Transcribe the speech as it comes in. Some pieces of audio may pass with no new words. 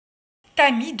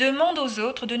Tammy demande aux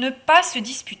autres de ne pas se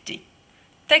disputer.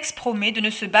 Tex promet de ne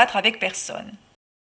se battre avec personne.